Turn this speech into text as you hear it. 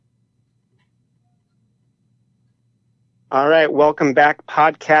All right, welcome back,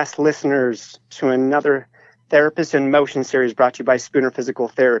 podcast listeners, to another Therapist in Motion series brought to you by Spooner Physical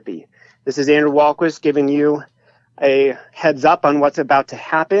Therapy. This is Andrew Walquist giving you a heads up on what's about to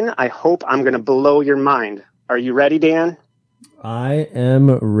happen. I hope I'm going to blow your mind. Are you ready, Dan? I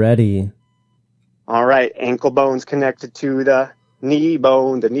am ready. All right, ankle bone's connected to the knee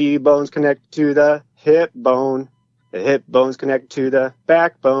bone's connected to the hip bone's connected to the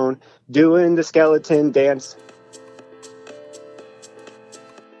backbone, doing the skeleton dance.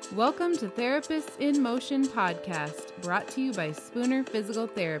 Welcome to Therapists in Motion podcast, brought to you by Spooner Physical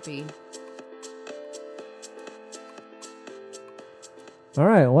Therapy. All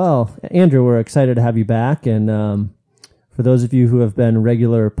right, well, Andrew, we're excited to have you back. And for those of you who have been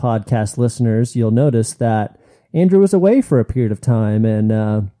regular podcast listeners, you'll notice that Andrew was away for a period of time.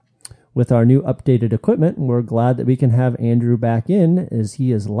 And with our new updated equipment, we're glad that we can have Andrew back in as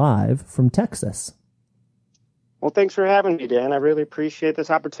he is live from Texas. Well, thanks for having me, Dan. I really appreciate this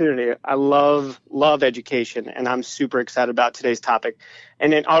opportunity. I love education, and I'm super excited about today's topic.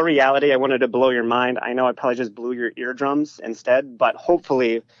 And in all reality, I wanted to blow your mind. I know I probably just blew your eardrums instead, but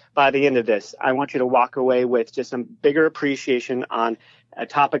hopefully by the end of this, I want you to walk away with just some bigger appreciation on a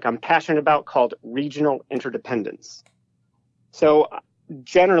topic I'm passionate about called regional interdependence. So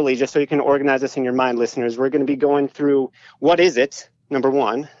generally, just so you can organize this in your mind, listeners, we're going to be going through what is it, number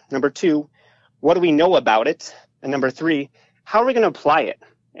one. Number two, what do we know about it? And number three, how are we going to apply it?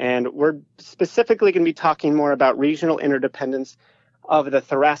 And we're specifically going to be talking more about regional interdependence of the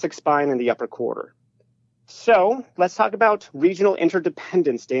thoracic spine and the upper quarter. So let's talk about regional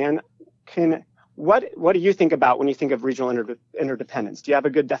interdependence, Dan. What do you think about when you think of regional interdependence? Do you have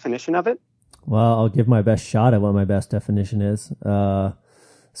a good definition of it? Well, I'll give my best shot at what my best definition is.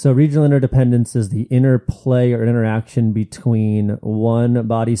 So regional interdependence is the interplay or interaction between one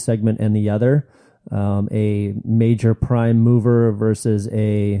body segment and the other. A major prime mover versus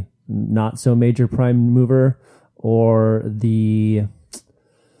a not so major prime mover, or the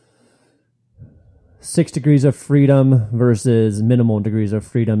 6 degrees of freedom versus minimal degrees of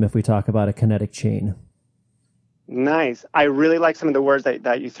freedom if we talk about a kinetic chain. Nice. I really like some of the words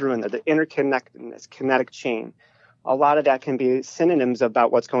that you threw in there, the interconnectedness, kinetic chain. A lot of that can be synonyms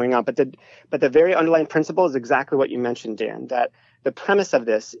about what's going on, but the very underlying principle is exactly what you mentioned, Dan, that the premise of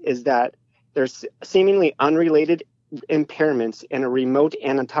this is that there's seemingly unrelated impairments in a remote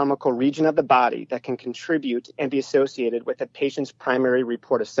anatomical region of the body that can contribute and be associated with a patient's primary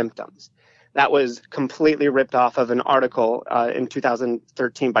report of symptoms. That was completely ripped off of an article in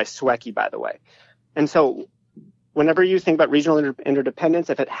 2013 by Swecki, by the way. And so whenever you think about regional interdependence,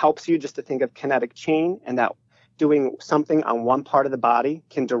 if it helps you just to think of kinetic chain and that doing something on one part of the body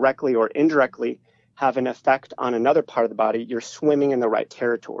can directly or indirectly have an effect on another part of the body, you're swimming in the right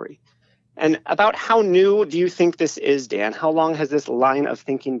territory. And about how new do you think this is, Dan? How long has this line of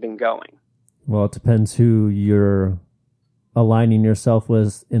thinking been going? Well, it depends who you're aligning yourself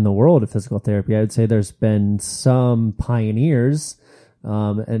with in the world of physical therapy. I would say there's been some pioneers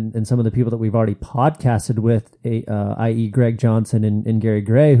and some of the people that we've already podcasted with, i.e. Greg Johnson and Gary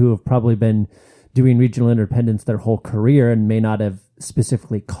Gray, who have probably been doing regional interdependence their whole career and may not have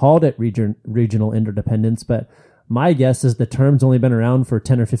specifically called it regional interdependence, but my guess is the term's only been around for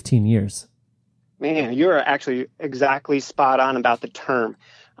 10 or 15 years. Man, you're actually exactly spot on about the term.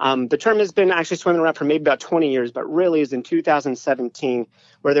 The term has been actually swimming around for maybe about 20 years, but really is in 2017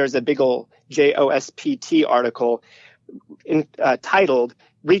 where there's a big old JOSPT article titled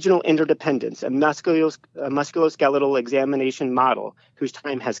Regional Interdependence, a musculoskeletal examination model whose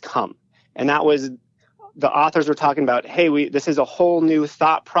time has come. And that was, the authors were talking about, hey, this is a whole new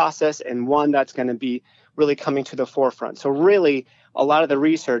thought process and one that's going to be really coming to the forefront. So really, a lot of the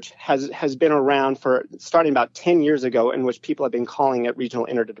research has been around for starting about 10 years ago, in which people have been calling it regional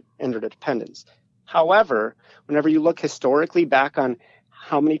interdependence. However, whenever you look historically back on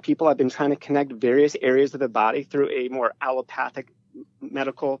how many people have been trying to connect various areas of the body through a more allopathic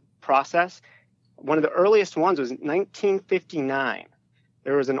medical process, one of the earliest ones was 1959.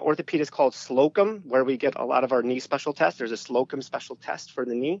 There was an orthopedist called Slocum, where we get a lot of our knee special tests. There's a Slocum special test for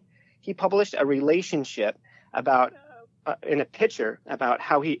the knee. He published a relationship about in a picture about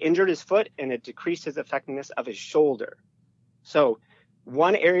how he injured his foot and it decreased his effectiveness of his shoulder. So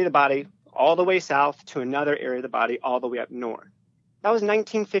one area of the body all the way south to another area of the body all the way up north. That was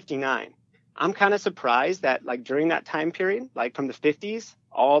 1959. I'm kind of surprised that like during that time period, like from the 50s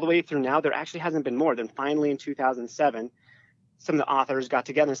all the way through now, there actually hasn't been more. Then finally in 2007, some of the authors got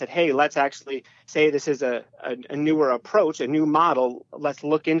together and said, hey, let's actually say this is a newer approach, a new model. Let's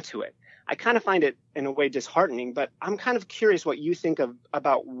look into it. I kind of find it in a way disheartening, but I'm kind of curious what you think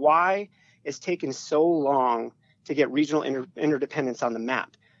about why it's taken so long to get regional interdependence on the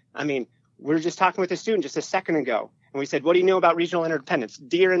map. I mean, we were just talking with a student just a second ago, and we said, what do you know about regional interdependence?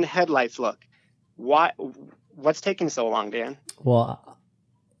 Deer in the headlights look. What's taking so long, Dan? Well,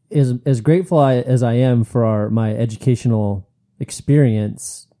 as grateful as I am for my educational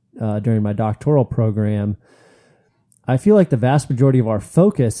experience during my doctoral program, I feel like the vast majority of our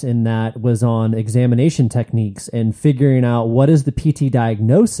focus in that was on examination techniques and figuring out what is the PT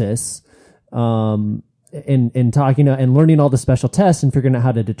diagnosis, and talking and learning all the special tests and figuring out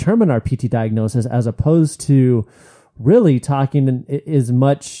how to determine our PT diagnosis, as opposed to really talking as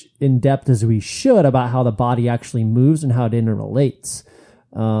much in depth as we should about how the body actually moves and how it interrelates.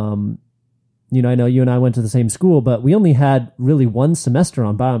 I know you and I went to the same school, but we only had really one semester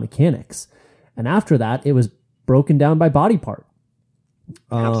on biomechanics. And after that, it was broken down by body part.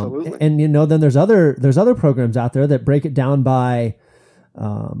 Absolutely. And, then there's other programs out there that break it down by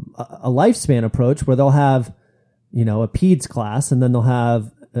a lifespan approach, where they'll have, a peds class, and then they'll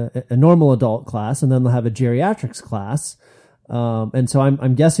have a normal adult class, and then they'll have a geriatrics class. And so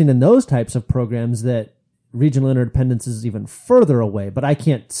I'm guessing in those types of programs that regional interdependence is even further away, but I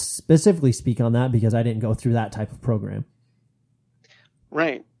can't specifically speak on that because I didn't go through that type of program.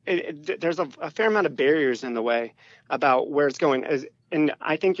 Right. There's a fair amount of barriers in the way about where it's going. And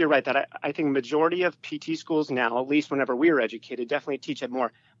I think you're right that I think majority of PT schools now, at least whenever we were educated, definitely teach a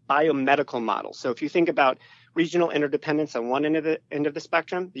more biomedical model. So if you think about regional interdependence on one end of the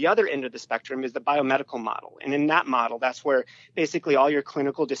spectrum, the other end of the spectrum is the biomedical model. And in that model, that's where basically all your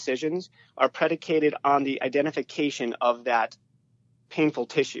clinical decisions are predicated on the identification of that painful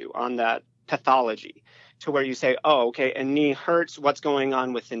tissue, on that pathology, to where you say, oh, okay, a knee hurts, what's going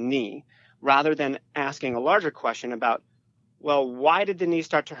on with the knee, rather than asking a larger question about, well, why did the knee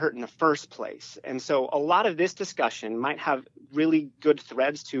start to hurt in the first place? And so a lot of this discussion might have really good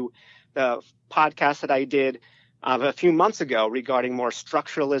threads to the podcast that I did a few months ago regarding more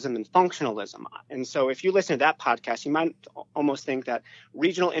structuralism and functionalism. And so if you listen to that podcast, you might almost think that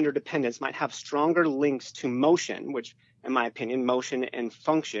regional interdependence might have stronger links to motion, which, in my opinion, motion and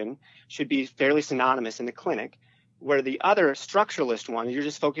function should be fairly synonymous in the clinic, where the other structuralist one, you're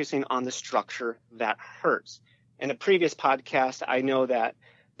just focusing on the structure that hurts. In a previous podcast, I know that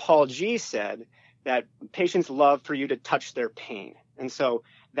Paul G said that patients love for you to touch their pain. And so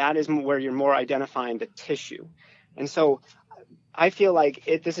that is where you're more identifying the tissue. And so I feel like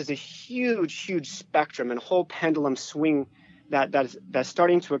this is a huge, huge spectrum and whole pendulum swing that's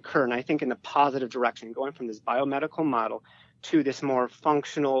starting to occur. And I think in the positive direction, going from this biomedical model to this more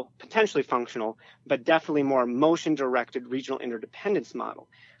functional, potentially functional, but definitely more motion-directed regional interdependence model.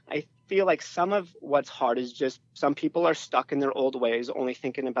 I feel like some of what's hard is just some people are stuck in their old ways, only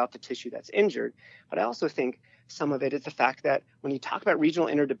thinking about the tissue that's injured. But I also think some of it is the fact that when you talk about regional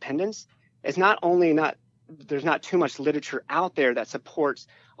interdependence, it's there's not too much literature out there that supports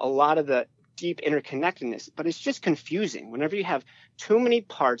a lot of the deep interconnectedness, but it's just confusing. Whenever you have too many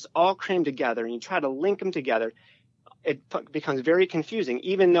parts all crammed together and you try to link them together, it becomes very confusing,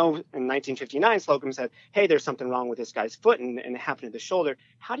 even though in 1959 Slocum said, hey, there's something wrong with this guy's foot and it happened to the shoulder.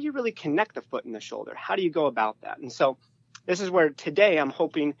 How do you really connect the foot and the shoulder? How do you go about that? And so this is where today I'm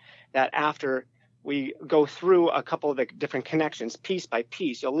hoping that after we go through a couple of the different connections piece by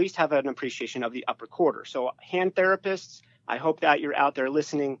piece, you'll at least have an appreciation of the upper quarter. So hand therapists, I hope that you're out there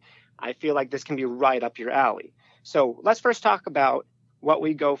listening. I feel like this can be right up your alley. So let's first talk about what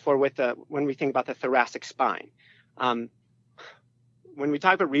we go for when we think about the thoracic spine. When we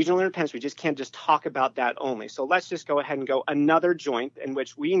talk about regional interdependence, we just can't just talk about that only. So let's just go ahead and go another joint in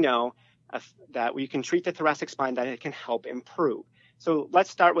which we know that we can treat the thoracic spine, that it can help improve. So let's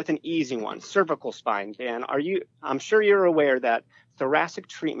start with an easy one, cervical spine. Dan, I'm sure you're aware that thoracic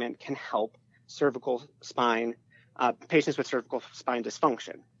treatment can help cervical spine, patients with cervical spine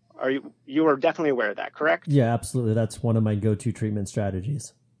dysfunction. You are definitely aware of that, correct? Yeah, absolutely. That's one of my go-to treatment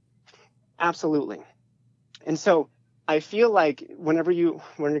strategies. Absolutely. And so I feel like when you're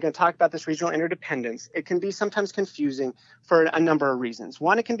going to talk about this regional interdependence, it can be sometimes confusing for a number of reasons.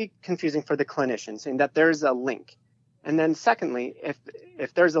 One, it can be confusing for the clinicians in that there's a link. And then secondly,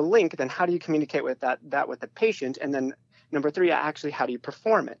 if there's a link, then how do you communicate with that with the patient? And then number three, actually, how do you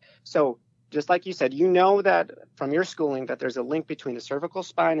perform it? So just like you said, you know that from your schooling that there's a link between the cervical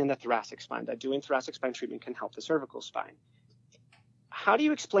spine and the thoracic spine, that doing thoracic spine treatment can help the cervical spine. How do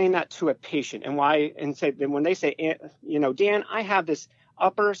you explain that to a patient and why? And say when they say, Dan, I have this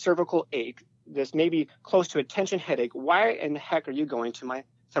upper cervical ache, this maybe close to a tension headache. Why in the heck are you going to my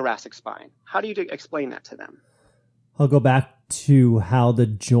thoracic spine? How do you explain that to them? I'll go back to how the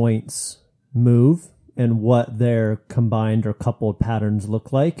joints move and what their combined or coupled patterns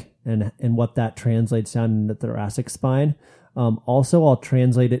look like, and what that translates down in the thoracic spine. Also, I'll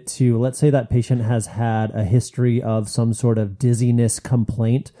translate it to, let's say that patient has had a history of some sort of dizziness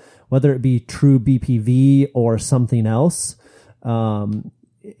complaint, whether it be true BPV or something else. And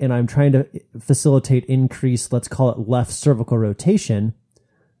I'm trying to facilitate increased, let's call it left cervical rotation.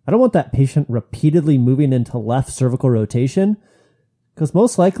 I don't want that patient repeatedly moving into left cervical rotation, because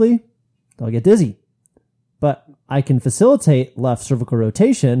most likely they'll get dizzy. But I can facilitate left cervical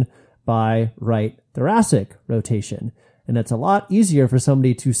rotation by right thoracic rotation. And it's a lot easier for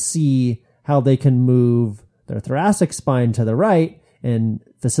somebody to see how they can move their thoracic spine to the right and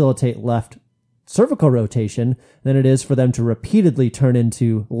facilitate left cervical rotation than it is for them to repeatedly turn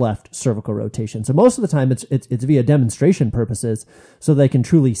into left cervical rotation. So most of the time it's via demonstration purposes, so they can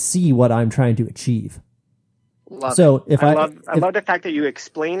truly see what I'm trying to achieve. Love so it. I love the fact that you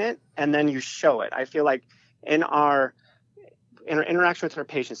explain it and then you show it. I feel like in our interaction with our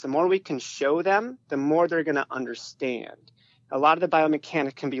patients, the more we can show them, the more they're going to understand. A lot of the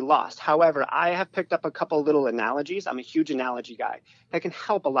biomechanics can be lost. However, I have picked up a couple little analogies. I'm a huge analogy guy that can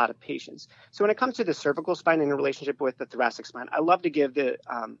help a lot of patients. So when it comes to the cervical spine in relationship with the thoracic spine, I love to give the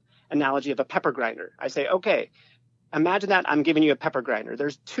analogy of a pepper grinder. I say, okay, imagine that I'm giving you a pepper grinder.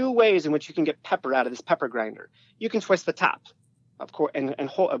 There's two ways in which you can get pepper out of this pepper grinder. You can twist the top, of course, and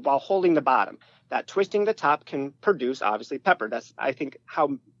while holding the bottom. That twisting the top can produce, obviously, pepper. That's, I think,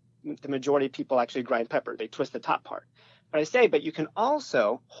 how the majority of people actually grind pepper. They twist the top part. But I say, but you can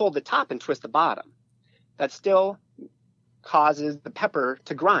also hold the top and twist the bottom. That still causes the pepper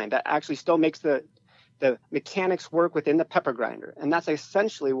to grind. That actually still makes the mechanics work within the pepper grinder. And that's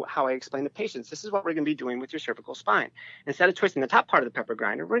essentially how I explain to patients. This is what we're going to be doing with your cervical spine. Instead of twisting the top part of the pepper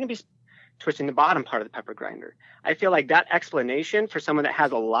grinder, we're going to be twisting the bottom part of the pepper grinder. I feel like that explanation for someone that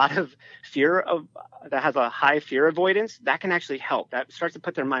has a lot of that has a high fear avoidance, that can actually help. That starts to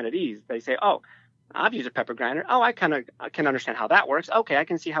put their mind at ease. They say, oh, I've used a pepper grinder. Oh, I can understand how that works. Okay, I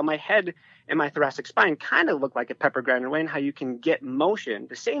can see how my head and my thoracic spine kind of look like a pepper grinder way, and how you can get motion,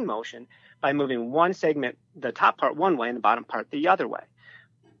 the same motion, by moving one segment, the top part one way and the bottom part the other way.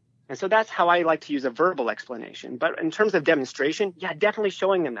 And so that's how I like to use a verbal explanation. But in terms of demonstration, yeah, definitely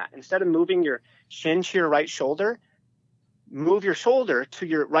showing them that. Instead of moving your chin to your right shoulder, move your shoulder to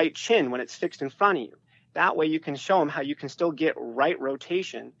your right chin when it's fixed in front of you. That way you can show them how you can still get right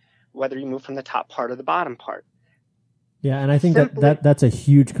rotation, whether you move from the top part or the bottom part. Yeah, and I think that's a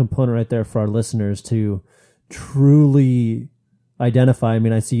huge component right there for our listeners to truly identify. I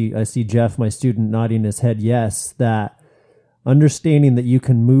mean, I see Jeff, my student, nodding his head yes, that understanding that you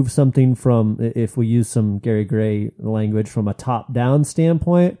can move something from, if we use some Gary Gray language, from a top-down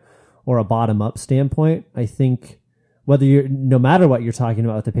standpoint or a bottom-up standpoint. I think no matter what you're talking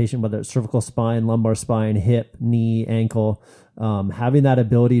about with the patient, whether it's cervical spine, lumbar spine, hip, knee, ankle, having that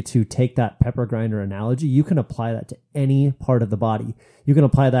ability to take that pepper grinder analogy, you can apply that to any part of the body. You can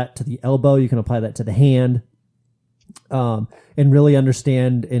apply that to the elbow. You can apply that to the hand, and really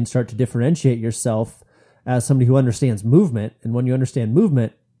understand and start to differentiate yourself as somebody who understands movement. And when you understand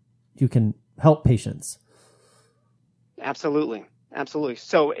movement, you can help patients. Absolutely. Absolutely.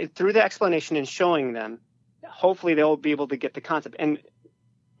 So through the explanation and showing them, hopefully they'll be able to get the concept. And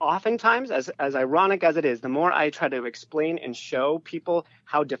oftentimes, as ironic as it is, the more I try to explain and show people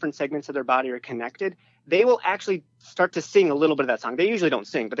how different segments of their body are connected, they will actually start to sing a little bit of that song. They usually don't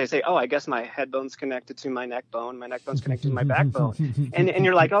sing, but they say, oh, I guess my head bone's connected to my neck bone. My neck bone's connected to my backbone. And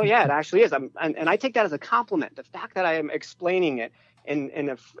you're like, oh, yeah, it actually is. And I take that as a compliment. The fact that I am explaining it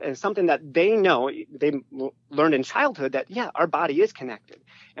in something that they know, they learned in childhood, that, yeah, our body is connected.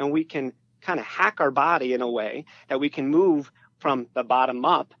 And we can kind of hack our body in a way that we can move from the bottom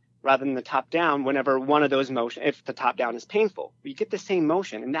up rather than the top down whenever one of those motion, if the top down is painful. You get the same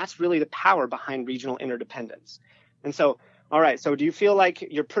motion, and that's really the power behind regional interdependence. And so, all right, so do you feel like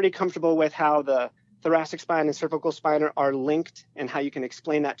you're pretty comfortable with how the thoracic spine and cervical spine are linked and how you can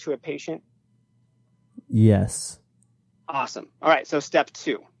explain that to a patient? Yes. Awesome. All right, so step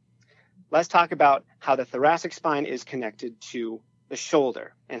 2. Let's talk about how the thoracic spine is connected to the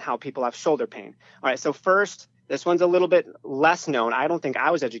shoulder and how people have shoulder pain. All right, so first, this one's a little bit less known. I don't think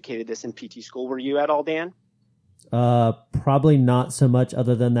I was educated this in PT school. Were you at all, Dan? Probably not so much,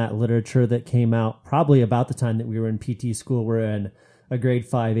 other than that literature that came out probably about the time that we were in PT school, wherein a grade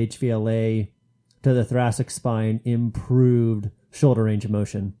 5 HVLA to the thoracic spine improved shoulder range of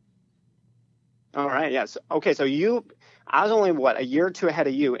motion. All right, yes. Okay, so I was only, a year or two ahead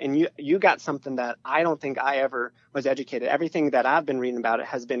of you, and you got something that I don't think I ever was educated. Everything that I've been reading about it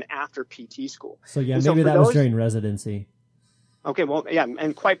has been after PT school. So yeah, maybe that was during residency. Okay, well, yeah,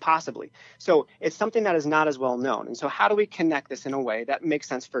 and quite possibly. So it's something that is not as well known. And so how do we connect this in a way that makes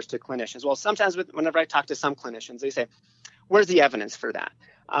sense first to clinicians? Well, sometimes whenever I talk to some clinicians, they say, where's the evidence for that?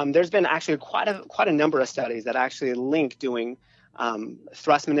 There's been actually quite a number of studies that actually link doing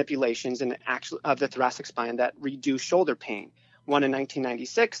thrust manipulations of the thoracic spine that reduce shoulder pain. One in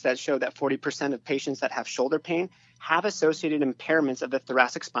 1996 that showed that 40% of patients that have shoulder pain have associated impairments of the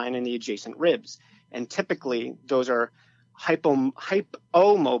thoracic spine and the adjacent ribs. And typically, those are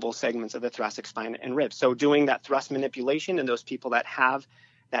hypomobile segments of the thoracic spine and ribs. So doing that thrust manipulation in those people that have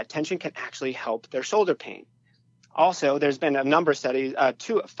that tension can actually help their shoulder pain. Also, there's been a number of studies,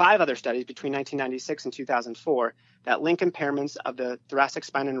 5 other studies between 1996 and 2004 that link impairments of the thoracic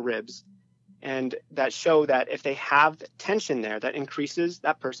spine and ribs, and that show that if they have tension there, that increases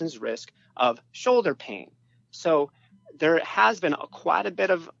that person's risk of shoulder pain. So there has been quite a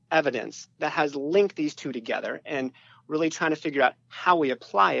bit of evidence that has linked these two together, and really trying to figure out how we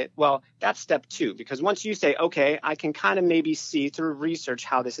apply it. Well, that's step 2, because once you say, okay, I can kind of maybe see through research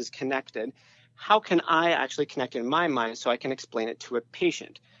how this is connected, how can I actually connect it in my mind so I can explain it to a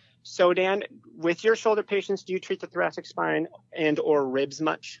patient? So Dan, with your shoulder patients, do you treat the thoracic spine and or ribs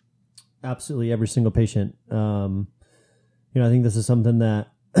much? Absolutely, every single patient. I think this is something that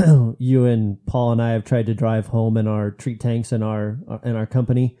you and Paul and I have tried to drive home in our treat tanks in our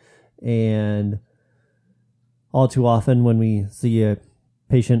company, and all too often when we see a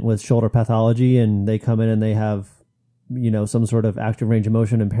patient with shoulder pathology and they come in and they have, some sort of active range of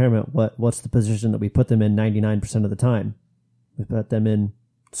motion impairment, what's the position that we put them in 99% of the time? We put them in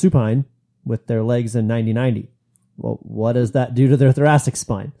supine with their legs in 90-90. Well, what does that do to their thoracic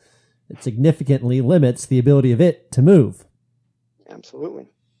spine? It significantly limits the ability of it to move. Absolutely.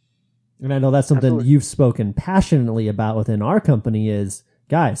 And I know that's something you've spoken passionately about within our company is,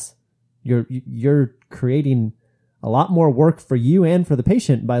 guys, you're creating a lot more work for you and for the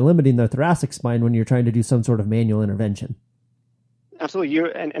patient by limiting their thoracic spine when you're trying to do some sort of manual intervention.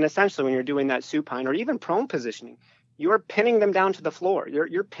 Absolutely. And essentially when you're doing that supine or even prone positioning, you're pinning them down to the floor.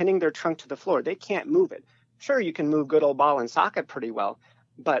 You're pinning their trunk to the floor. They can't move it. Sure, you can move good old ball and socket pretty well,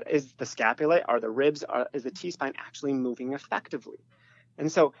 but is the scapula, are the ribs, is the T-spine actually moving effectively?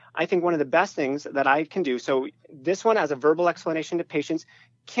 And so I think one of the best things that I can do, so this one as a verbal explanation to patients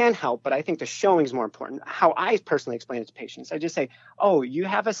can help, but I think the showing is more important. How I personally explain it to patients, I just say, oh, you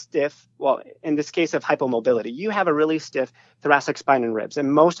have a stiff, well, in this case of hypomobility, you have a really stiff thoracic spine and ribs.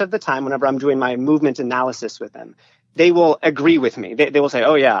 And most of the time, whenever I'm doing my movement analysis with them, they will agree with me. They will say,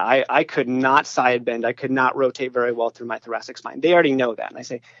 oh, yeah, I could not side bend. I could not rotate very well through my thoracic spine. They already know that. And I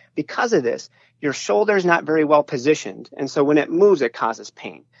say, because of this, your shoulder is not very well positioned. And so when it moves, it causes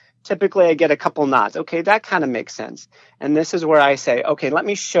pain. Typically, I get a couple nods. Okay, that kind of makes sense. And this is where I say, okay, let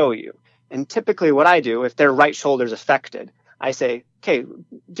me show you. And typically what I do, if their right shoulder is affected, I say, okay,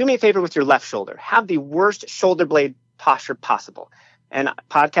 do me a favor with your left shoulder. Have the worst shoulder blade posture possible. And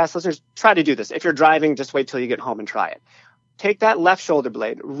podcast listeners, try to do this. If you're driving, just wait till you get home and try it. Take that left shoulder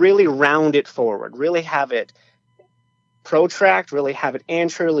blade, really round it forward, really have it protract, really have it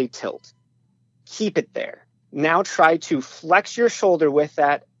anteriorly tilt. Keep it there. Now try to flex your shoulder with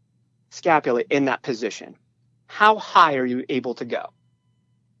that scapula in that position. How high are you able to go?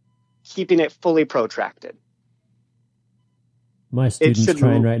 Keeping it fully protracted. My student's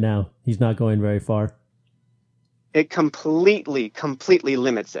trying right now. He's not going very far. It completely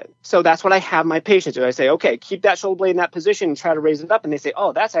limits it. So that's what I have my patients do. I say, okay, keep that shoulder blade in that position and try to raise it up. And they say,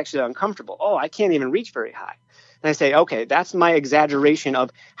 oh, that's actually uncomfortable. Oh, I can't even reach very high. And I say, okay, that's my exaggeration of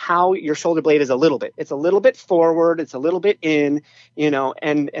how your shoulder blade is a little bit. It's a little bit forward. It's a little bit in,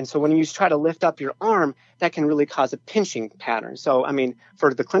 and so when you try to lift up your arm, that can really cause a pinching pattern. So, I mean,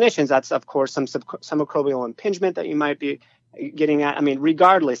 for the clinicians, that's, of course, some subacromial impingement that you might be getting at. I mean,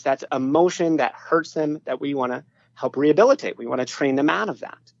 regardless, that's a motion that hurts them that we want to help rehabilitate. We want to train them out of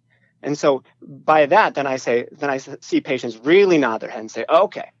that. And so by that, then I see patients really nod their head and say,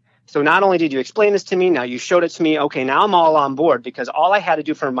 okay, so not only did you explain this to me, now you showed it to me. Okay, now I'm all on board, because all I had to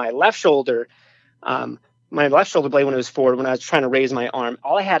do for my left shoulder blade when it was forward, when I was trying to raise my arm,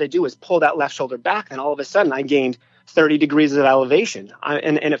 all I had to do was pull that left shoulder back, and all of a sudden I gained 30 degrees of elevation.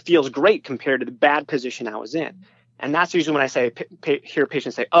 And it feels great compared to the bad position I was in. And that's usually when I hear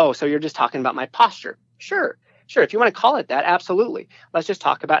patients say, oh, so you're just talking about my posture. Sure. If you want to call it that, absolutely. Let's just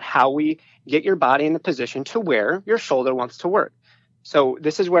talk about how we get your body in the position to where your shoulder wants to work. So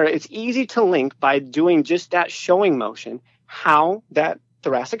this is where it's easy to link by doing just that showing motion, how that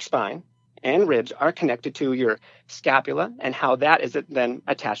thoracic spine and ribs are connected to your scapula and how that is then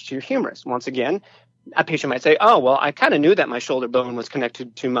attached to your humerus. Once again, a patient might say, oh, well, I kind of knew that my shoulder bone was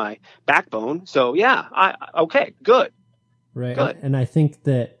connected to my backbone. So yeah, okay, good. Right. Good. And I think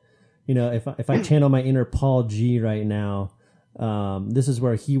that, if I channel my inner Paul G right now, this is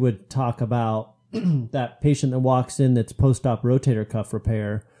where he would talk about that patient that walks in that's post-op rotator cuff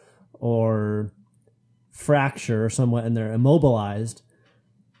repair or fracture or somewhat, and they're immobilized.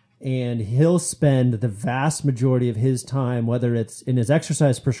 And he'll spend the vast majority of his time, whether it's in his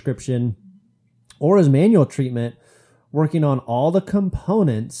exercise prescription or his manual treatment, working on all the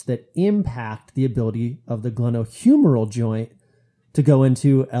components that impact the ability of the glenohumeral joint to go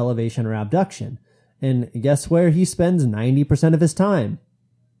into elevation or abduction. And guess where he spends 90% of his time?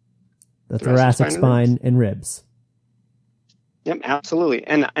 The thoracic spine and ribs. Yep, absolutely.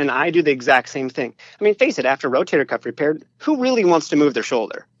 And I do the exact same thing. I mean, face it, after rotator cuff repair, who really wants to move their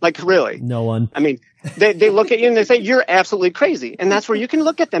shoulder? Like, really? No one. I mean, they look at you and they say, you're absolutely crazy. And that's where you can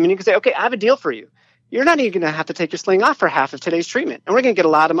look at them and you can say, okay, I have a deal for you. You're not even going to have to take your sling off for half of today's treatment. And we're going to get a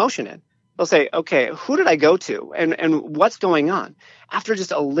lot of motion in. They'll say, okay, who did I go to? And what's going on? After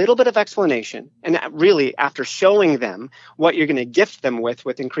just a little bit of explanation, and really after showing them what you're going to gift them with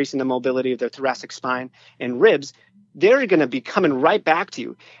increasing the mobility of their thoracic spine and ribs, they're going to be coming right back to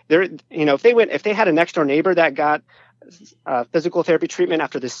you. If they had a next door neighbor that got physical therapy treatment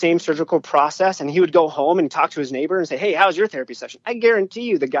after the same surgical process, and he would go home and talk to his neighbor and say, hey, how's your therapy session? I guarantee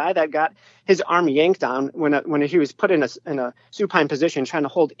you the guy that got his arm yanked on when he was put in a supine position trying to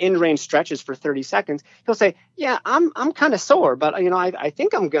hold in-range stretches for 30 seconds, he'll say, yeah, I'm kind of sore, but I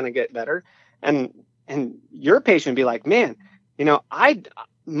think I'm going to get better. And your patient would be like, man,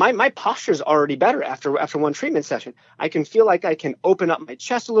 my posture's already better after one treatment session. I can feel like I can open up my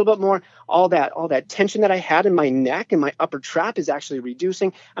chest a little bit more. All that tension that I had in my neck and my upper trap is actually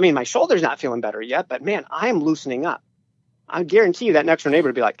reducing. I mean, my shoulder's not feeling better yet, but man, I am loosening up. I guarantee you that next door neighbor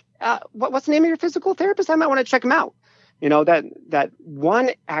would be like, what's the name of your physical therapist? I might want to check him out. That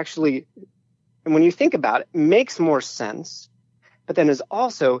one actually, and when you think about it, makes more sense, but then is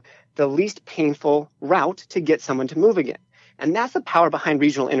also the least painful route to get someone to move again. And that's the power behind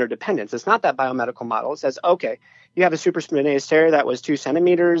regional interdependence. It's not that biomedical model. It says, okay, you have a supraspinatus tear that was 2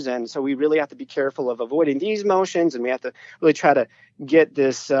 centimeters, and so we really have to be careful of avoiding these motions, and we have to really try to get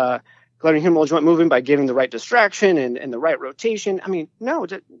this glenohumeral joint moving by giving the right distraction and the right rotation. I mean, no,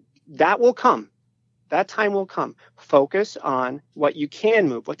 that will come. That time will come. Focus on what you can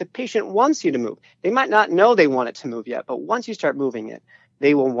move, what the patient wants you to move. They might not know they want it to move yet, but once you start moving it,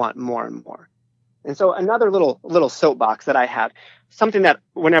 they will want more and more. And so another little soapbox that I had, something that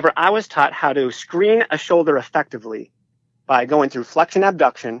whenever I was taught how to screen a shoulder effectively by going through flexion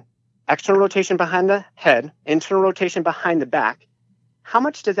abduction, external rotation behind the head, internal rotation behind the back, how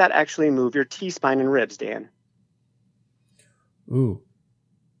much does that actually move your T-spine and ribs, Dan? Ooh.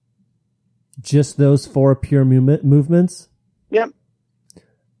 Just those 4 pure movements? Yep.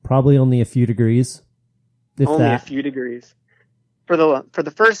 Probably only a few degrees. Only a few degrees. For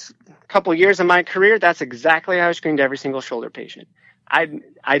the first couple years of my career, that's exactly how I screened every single shoulder patient.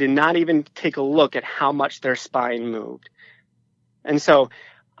 I did not even take a look at how much their spine moved. And so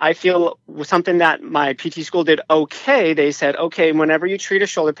I feel something that my PT school did okay. They said, okay, whenever you treat a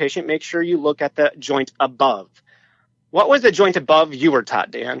shoulder patient, make sure you look at the joint above. What was the joint above you were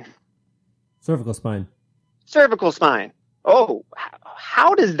taught, Dan? Cervical spine. Cervical spine. Oh,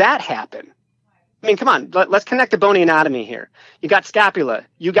 how does that happen? I mean, come on, let's connect the bony anatomy here. You got scapula,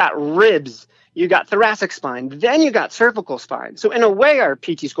 you got ribs, you got thoracic spine, then you got cervical spine. So in a way, our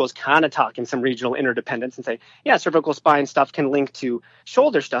PT school is kind of talking some regional interdependence and say, yeah, cervical spine stuff can link to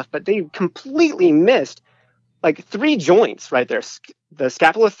shoulder stuff, but they completely missed like 3 joints right there. The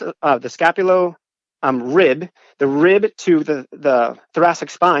scapulo rib, the rib to the thoracic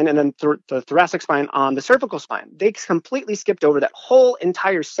spine, and then the thoracic spine on the cervical spine. They completely skipped over that whole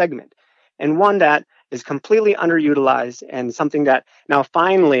entire segment. And one that is completely underutilized and something that now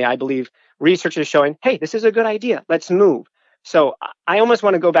finally, I believe, research is showing, hey, this is a good idea. Let's move. So I almost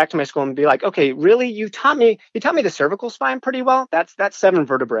want to go back to my school and be like, okay, really? You taught me the cervical spine pretty well. That's 7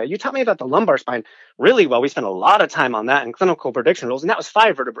 vertebrae. You taught me about the lumbar spine really well. We spent a lot of time on that in clinical prediction rules, and that was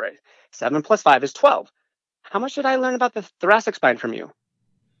 5 vertebrae. 7 plus 5 is 12. How much did I learn about the thoracic spine from you?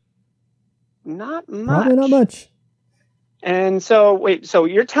 Not much. Probably not much. And so, so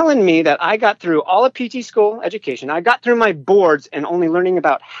you're telling me that I got through all of PT school education, I got through my boards and only learning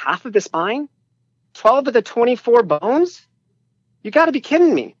about half of the spine? 12 of the 24 bones? You got to be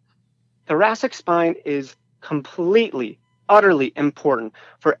kidding me. Thoracic spine is completely, utterly important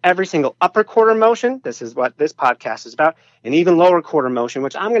for every single upper quarter motion. This is what this podcast is about. And even lower quarter motion,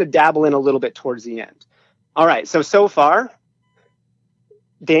 which I'm going to dabble in a little bit towards the end. All right. So far,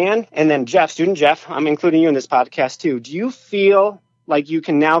 Dan, and then Jeff, student Jeff, I'm including you in this podcast too. Do you feel like you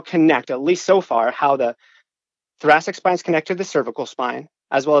can now connect, at least so far, how the thoracic spine is connected to the cervical spine,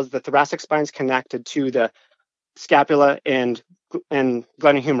 as well as the thoracic spine is connected to the scapula and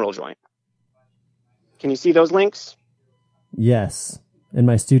glenohumeral joint. Can you see those links? Yes. And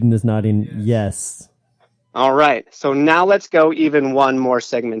my student is nodding yes. All right. So now let's go even one more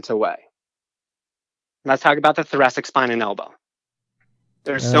segment away. Let's talk about the thoracic spine and elbow.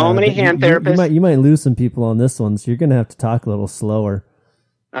 There's so many hand therapists. You might lose some people on this one, so you're going to have to talk a little slower.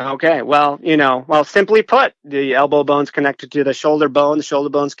 Okay. Well, simply put, the elbow bone's connected to the shoulder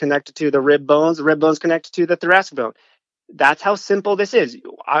bone's connected to the rib bone's connected to the thoracic bone. That's how simple this is.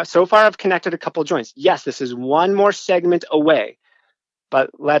 So far, I've connected a couple joints. Yes, this is one more segment away, but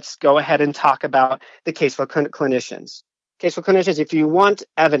let's go ahead and talk about the caseflow clinicians. Caseflow clinicians, if you want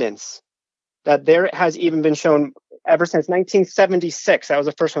evidence that there has even been shown ever since 1976, that was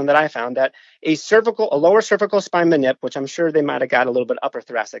the first one that I found, that a lower cervical spine manip, which I'm sure they might have got a little bit upper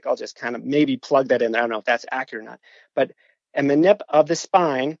thoracic, I'll just kind of maybe plug that in there. I don't know if that's accurate or not, but a manip of the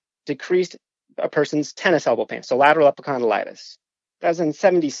spine decreased a person's tennis elbow pain, so lateral epicondylitis. That was in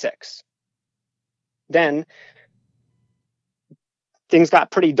 76. Then things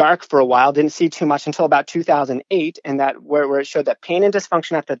got pretty dark for a while, didn't see too much until about 2008, and that where it showed that pain and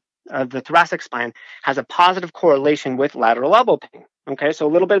dysfunction at the thoracic spine has a positive correlation with lateral elbow pain. Okay, so a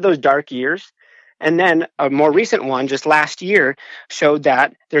little bit of those dark years. And then a more recent one just last year showed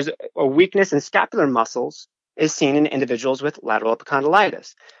that there's a weakness in scapular muscles is seen in individuals with lateral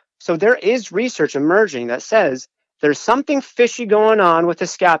epicondylitis. So there is research emerging that says there's something fishy going on with the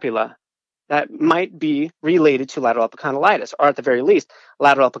scapula that might be related to lateral epicondylitis, or at the very least,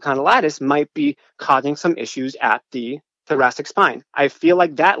 lateral epicondylitis might be causing some issues at the thoracic spine. I feel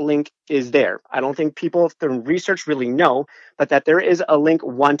like that link is there. I don't think people through research really know, but that there is a link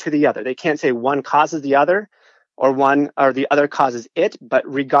one to the other. They can't say one causes the other or one or the other causes it, but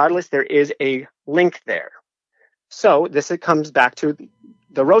regardless, there is a link there. So this comes back to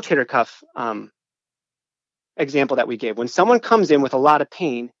the rotator cuff example that we gave. When someone comes in with a lot of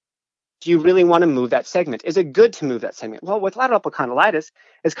pain, do you really want to move that segment? Is it good to move that segment? Well, with lateral epicondylitis,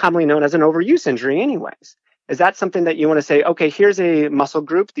 it's commonly known as an overuse injury anyways. Is that something that you want to say, okay, here's a muscle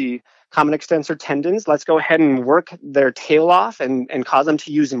group, the common extensor tendons, let's go ahead and work their tail off and cause them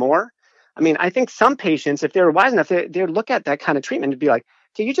to use more? I mean, I think some patients, if they're wise enough, they look at that kind of treatment and be like,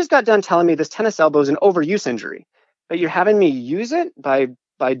 okay, you just got done telling me this tennis elbow is an overuse injury, but you're having me use it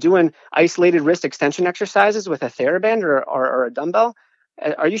by doing isolated wrist extension exercises with a TheraBand or a dumbbell.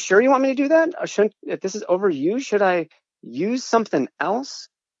 Are you sure you want me to do that? Or if this is overused, should I use something else?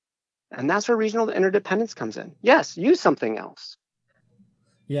 And that's where regional interdependence comes in. Yes, use something else.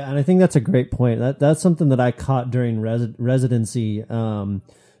 Yeah, and I think that's a great point. That's something that I caught during residency.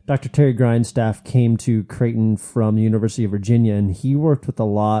 Dr. Terry Grindstaff came to Creighton from the University of Virginia, and he worked with a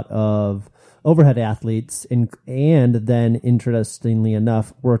lot of overhead athletes and then, interestingly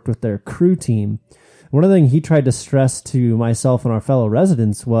enough, worked with their crew team. One of the things he tried to stress to myself and our fellow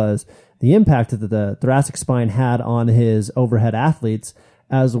residents was the impact that the thoracic spine had on his overhead athletes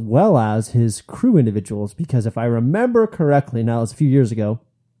as well as his crew individuals. Because if I remember correctly, now it's a few years ago,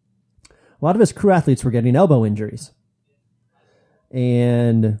 a lot of his crew athletes were getting elbow injuries.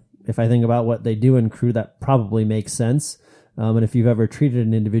 And if I think about what they do in crew, that probably makes sense. And if you've ever treated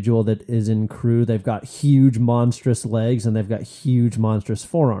an individual that is in crew, they've got huge, monstrous legs and they've got huge, monstrous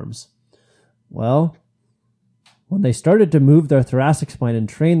forearms. Well, when they started to move their thoracic spine and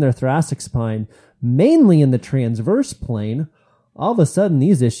train their thoracic spine, mainly in the transverse plane, all of a sudden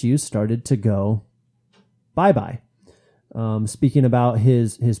these issues started to go bye-bye. Speaking about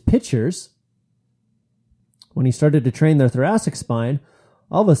his pitchers, when he started to train their thoracic spine,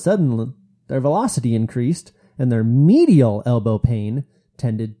 all of a sudden their velocity increased and their medial elbow pain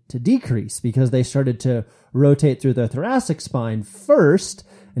tended to decrease because they started to rotate through their thoracic spine first.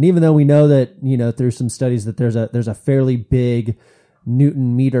 And even though we know that, through some studies that there's a fairly big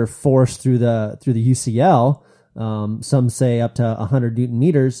Newton meter force through the UCL, some say up to 100 Newton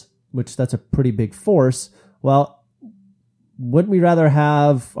meters, which that's a pretty big force. Well, wouldn't we rather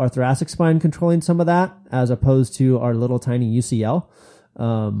have our thoracic spine controlling some of that as opposed to our little tiny UCL?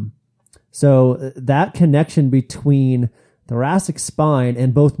 So that connection between thoracic spine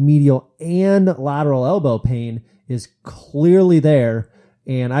and both medial and lateral elbow pain is clearly there.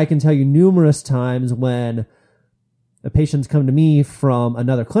 And I can tell you numerous times when the patients come to me from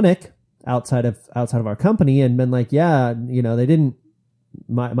another clinic outside of our company and been like, yeah, they didn't,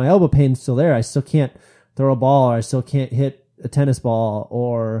 my elbow pain's still there. I still can't throw a ball, or I still can't hit a tennis ball,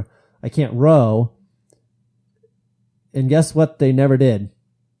 or I can't row. And guess what? They never did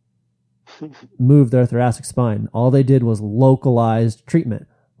move their thoracic spine. All they did was localized treatment.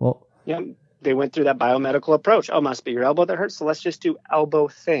 Well, yeah. they went through that biomedical approach. Oh, must be your elbow that hurts. So let's just do elbow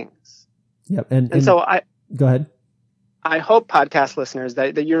things. Yep. And so go ahead. I hope, podcast listeners,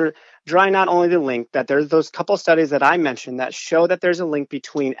 that you're drawing not only the link, that there's those couple studies that I mentioned that show that there's a link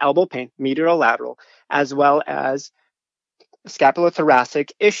between elbow pain, medial lateral, as well as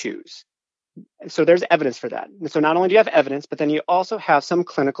scapulothoracic issues. So there's evidence for that. And so not only do you have evidence, but then you also have some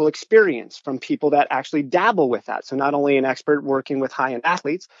clinical experience from people that actually dabble with that. So not only an expert working with high-end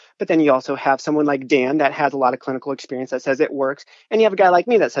athletes, but then you also have someone like Dan that has a lot of clinical experience that says it works. And you have a guy like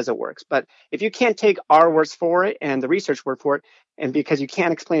me that says it works. But if you can't take our words for it and the research word for it, and because you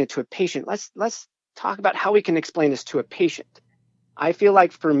can't explain it to a patient, let's talk about how we can explain this to a patient. I feel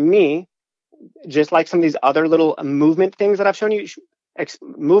like for me, just like some of these other little movement things that I've shown you,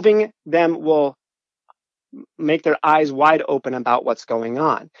 moving them will make their eyes wide open about what's going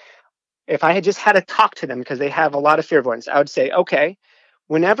on. If I had just had to talk to them, because they have a lot of fear avoidance, I would say, okay,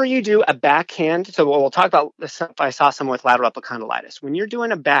 whenever you do a backhand, so we'll talk about this if I saw someone with lateral epicondylitis. When you're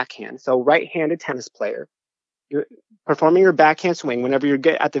doing a backhand, so right-handed tennis player, you're performing your backhand swing, whenever you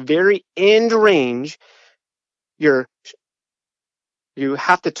get at the very end range, you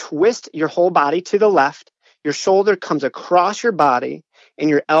have to twist your whole body to the left. Your shoulder comes across your body, and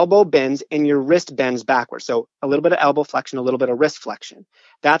your elbow bends, and your wrist bends backwards. So a little bit of elbow flexion, a little bit of wrist flexion.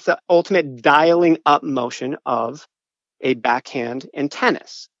 That's the ultimate dialing up motion of a backhand in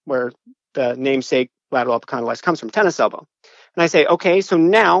tennis, where the namesake lateral epicondylitis comes from, tennis elbow. And I say, okay, so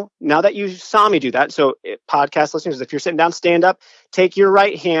now that you saw me do that, so podcast listeners, if you're sitting down, stand up, take your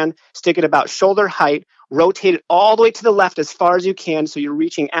right hand, stick it about shoulder height, rotate it all the way to the left as far as you can, so you're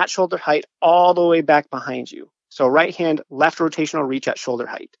reaching at shoulder height all the way back behind you. So right hand, left rotational reach at shoulder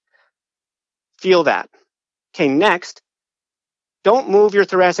height. Feel that. Okay, next, don't move your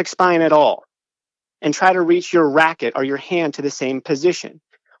thoracic spine at all and try to reach your racket or your hand to the same position.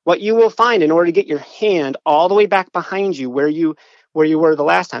 What you will find, in order to get your hand all the way back behind you where you were the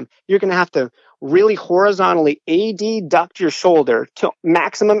last time, you're going to have to really horizontally adduct your shoulder to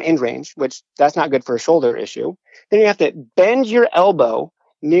maximum end range, which that's not good for a shoulder issue. Then you have to bend your elbow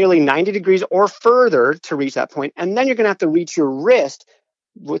nearly 90 degrees or further to reach that point. And then you're going to have to reach your wrist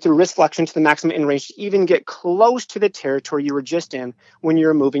with the wrist flexion to the maximum end range to even get close to the territory you were just in when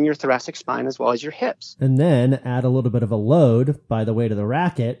you're moving your thoracic spine as well as your hips. And then add a little bit of a load by the weight of the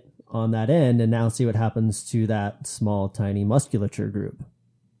racket on that end, and now see what happens to that small, tiny musculature group.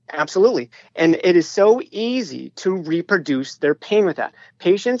 Absolutely. And it is so easy to reproduce their pain with that.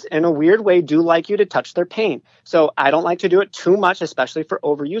 Patients, in a weird way, do like you to touch their pain. So I don't like to do it too much, especially for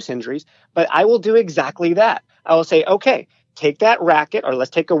overuse injuries, but I will do exactly that. I will say, okay, take that racket, or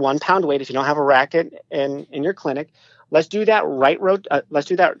let's take a 1 pound weight if you don't have a racket in your clinic. Let's do that let's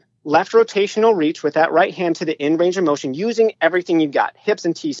do that left rotational reach with that right hand to the end range of motion using everything you've got, hips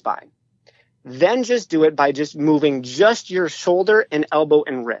and T-spine. Then just do it by just moving just your shoulder and elbow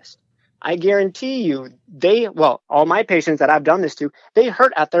and wrist. I guarantee you, all my patients that I've done this to, they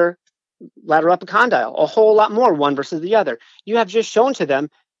hurt at their lateral epicondyle a whole lot more, one versus the other. You have just shown to them,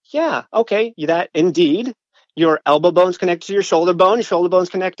 yeah, okay, that indeed, your elbow bone's connected to your shoulder bone's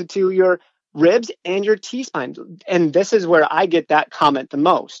connected to your ribs and your T-spine. And this is where I get that comment the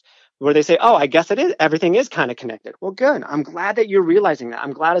most, where they say, oh, I guess it is. Everything is kind of connected. Well, good. I'm glad that you're realizing that.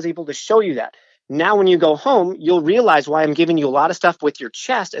 I'm glad I was able to show you that. Now, when you go home, you'll realize why I'm giving you a lot of stuff with your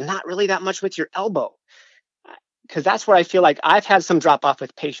chest and not really that much with your elbow. Because that's where I feel like I've had some drop off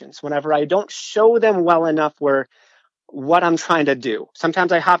with patients whenever I don't show them well enough what I'm trying to do.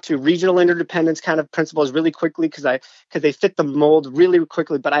 Sometimes I hop to regional interdependence kind of principles really quickly because they fit the mold really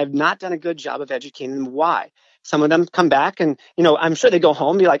quickly, but I have not done a good job of educating them why. Some of them come back and, I'm sure they go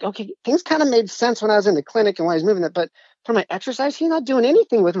home and be like, okay, things kind of made sense when I was in the clinic and why I was moving it, but for my exercise, he's not doing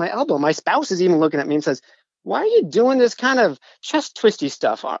anything with my elbow. My spouse is even looking at me and says, why are you doing this kind of chest twisty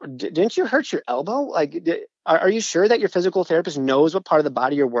stuff? Didn't you hurt your elbow? Like, are you sure that your physical therapist knows what part of the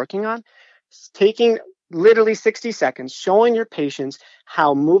body you're working on? Taking literally 60 seconds, showing your patients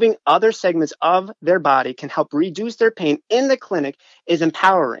how moving other segments of their body can help reduce their pain in the clinic is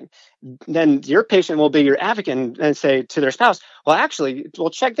empowering. Then your patient will be your advocate and say to their spouse, well,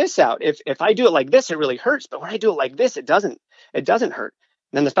 check this out. If I do it like this, it really hurts. But when I do it like this, it doesn't hurt.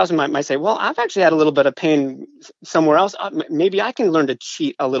 And then the spouse might say, well, I've actually had a little bit of pain somewhere else. Maybe I can learn to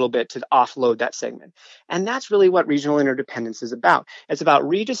cheat a little bit to offload that segment. And that's really what regional interdependence is about. It's about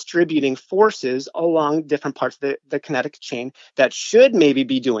redistributing forces along different parts of the kinetic chain that should maybe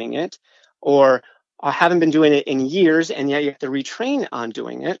be doing it or haven't been doing it in years, and yet you have to retrain on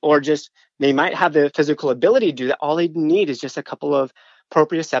doing it, or just they might have the physical ability to do that. All they need is just a couple of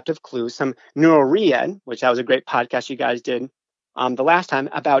proprioceptive clues, some neuroread, which that was a great podcast you guys did the last time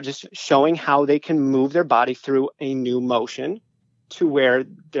about just showing how they can move their body through a new motion to where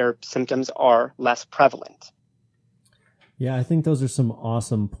their symptoms are less prevalent. Yeah, I think those are some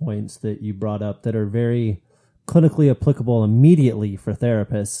awesome points that you brought up that are very clinically applicable immediately for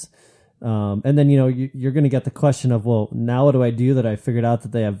therapists. And then, you're going to get the question of, well, now what do I do that I figured out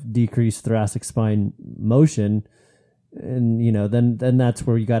that they have decreased thoracic spine motion? And, then that's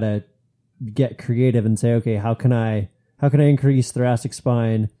where you got to get creative and say, okay, how can I increase thoracic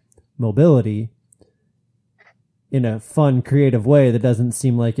spine mobility in a fun, creative way that doesn't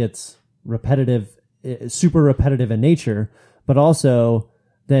seem like it's repetitive, super repetitive in nature, but also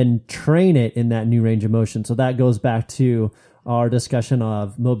then train it in that new range of motion. So that goes back to our discussion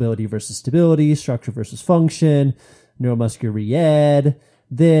of mobility versus stability, structure versus function, neuromuscular re-ed.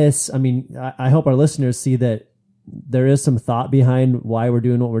 I hope our listeners see that there is some thought behind why we're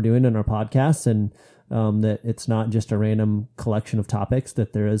doing what we're doing in our podcasts, and that it's not just a random collection of topics,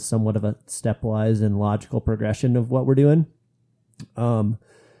 that there is somewhat of a stepwise and logical progression of what we're doing. And,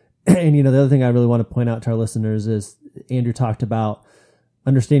 the other thing I really want to point out to our listeners is Andrew talked about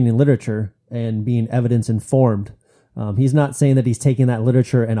understanding literature and being evidence informed. He's not saying that he's taking that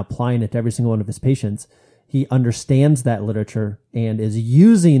literature and applying it to every single one of his patients. He understands that literature and is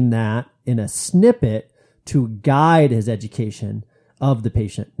using that in a snippet to guide his education of the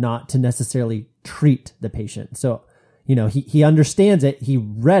patient, not to necessarily treat the patient. So, he understands it. He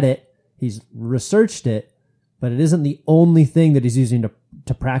read it. He's researched it, but it isn't the only thing that he's using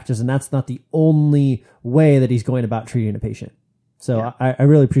to practice. And that's not the only way that he's going about treating a patient. So yeah. I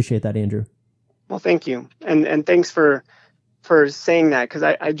really appreciate that, Andrew. Well, thank you. And thanks for saying that, because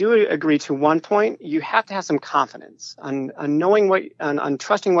I do agree to one point. You have to have some confidence on knowing on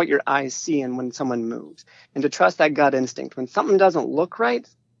trusting what your eyes see and when someone moves, and to trust that gut instinct. When something doesn't look right,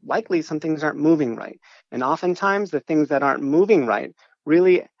 likely some things aren't moving right. And oftentimes the things that aren't moving right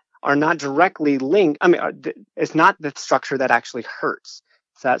really are not directly linked. It's not the structure that actually hurts.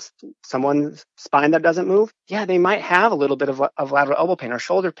 So that's someone's spine that doesn't move. Yeah, they might have a little bit of lateral elbow pain or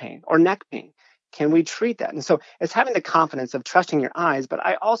shoulder pain or neck pain. Can we treat that? And so it's having the confidence of trusting your eyes. But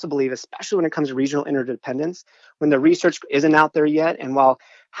I also believe, especially when it comes to regional interdependence, when the research isn't out there yet, and while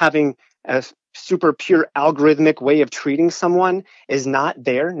having a super pure algorithmic way of treating someone is not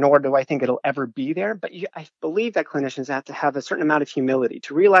there, nor do I think it'll ever be there. But I believe that clinicians have to have a certain amount of humility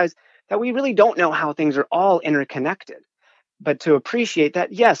to realize that we really don't know how things are all interconnected. But to appreciate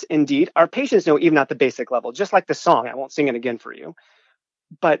that, yes, indeed, our patients know even at the basic level, just like the song, I won't sing it again for you,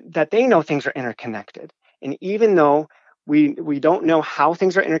 but that they know things are interconnected. And even though we don't know how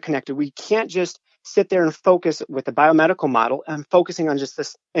things are interconnected, we can't just sit there and focus with the biomedical model and focusing on just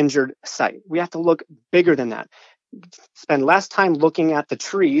this injured site. We have to look bigger than that. Spend less time looking at the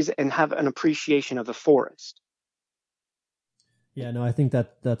trees and have an appreciation of the forest. Yeah, no, I think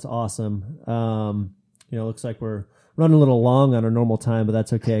that's awesome. Looks like we're running a little long on our normal time, but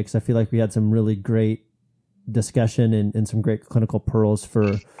that's okay, because I feel like we had some really great discussion and some great clinical pearls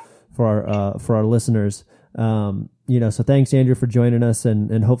for our listeners. So thanks, Andrew, for joining us,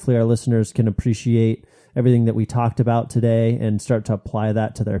 and hopefully our listeners can appreciate everything that we talked about today and start to apply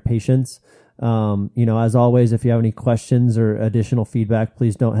that to their patients. As always, if you have any questions or additional feedback,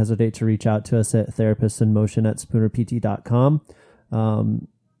 please don't hesitate to reach out to us at therapistinmotion@spoonerpt.com.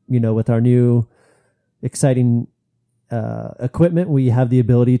 With our new exciting equipment, we have the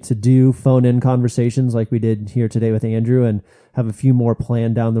ability to do phone-in conversations like we did here today with Andrew, and have a few more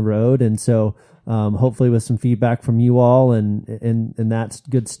planned down the road. And so hopefully with some feedback from you all and that's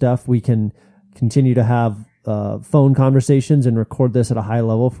good stuff, we can continue to have phone conversations and record this at a high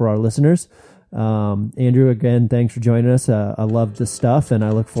level for our listeners. Andrew, again, thanks for joining us. I love this stuff, and I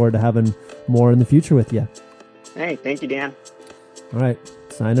look forward to having more in the future with you. Hey, thank you, Dan. All right,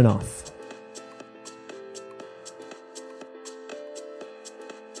 signing off.